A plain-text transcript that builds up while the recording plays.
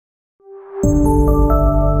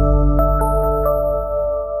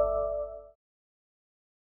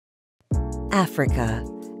Africa,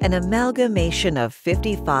 an amalgamation of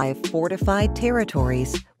 55 fortified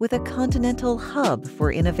territories with a continental hub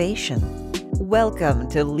for innovation. Welcome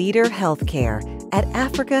to Leader Healthcare at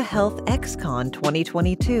Africa Health ExCon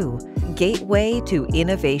 2022, Gateway to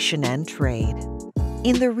Innovation and Trade.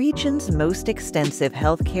 In the region's most extensive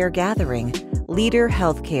healthcare gathering, Leader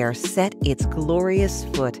Healthcare set its glorious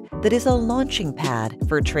foot that is a launching pad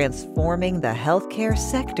for transforming the healthcare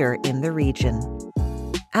sector in the region.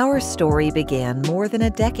 Our story began more than a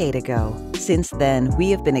decade ago. Since then,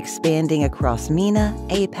 we have been expanding across MENA,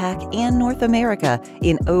 APAC, and North America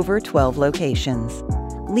in over 12 locations.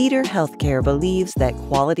 Leader Healthcare believes that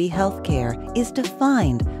quality healthcare is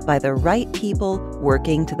defined by the right people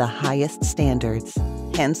working to the highest standards.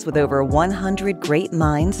 Hence, with over 100 great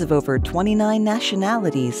minds of over 29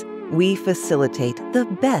 nationalities, we facilitate the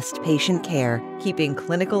best patient care, keeping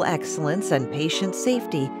clinical excellence and patient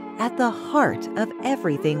safety at the heart of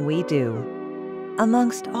everything we do.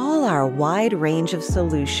 Amongst all our wide range of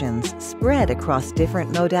solutions spread across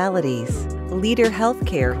different modalities, Leader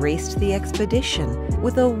Healthcare graced the expedition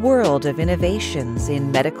with a world of innovations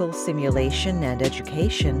in medical simulation and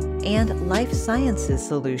education and life sciences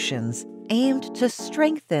solutions aimed to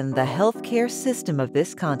strengthen the healthcare system of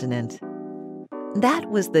this continent.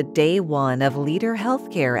 That was the day one of Leader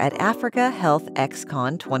Healthcare at Africa Health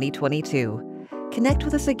ExCon 2022. Connect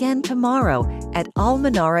with us again tomorrow at Al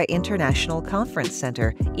Manara International Conference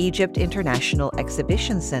Center, Egypt International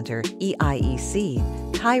Exhibition Center,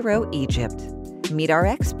 EIEC, Cairo, Egypt. Meet our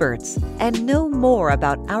experts and know more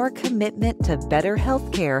about our commitment to better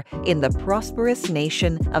healthcare in the prosperous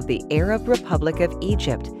nation of the Arab Republic of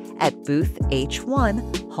Egypt at Booth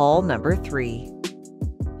H1, Hall number 3.